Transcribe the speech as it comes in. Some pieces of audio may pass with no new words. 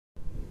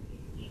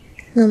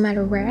No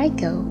matter where I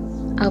go,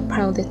 I'll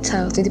proudly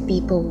tell to the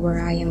people where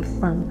I am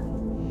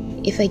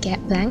from. If I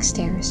get blank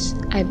stares,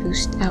 I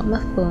boost out my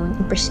phone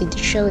and proceed to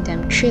show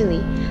them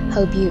truly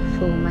how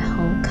beautiful my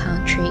home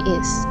country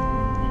is.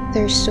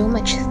 There's so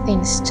much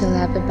things to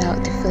love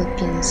about the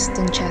Philippines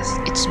than just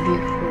its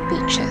beautiful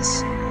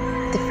beaches,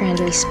 the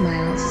friendly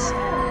smiles,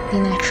 the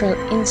natural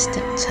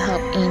instinct to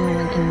help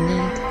anyone in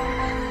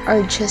need,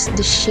 or just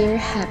the sheer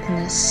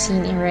happiness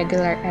seen in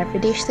regular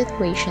everyday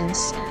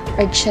situations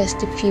are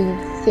just a few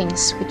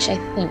things which I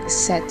think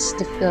sets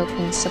the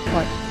Philippines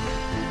apart.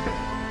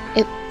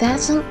 It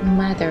doesn't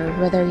matter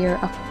whether you're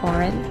a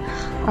foreign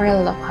or a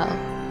local.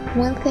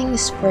 One thing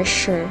is for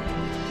sure,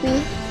 we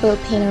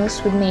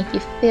Filipinos would make you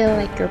feel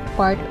like you're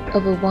part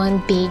of a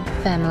one big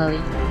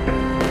family.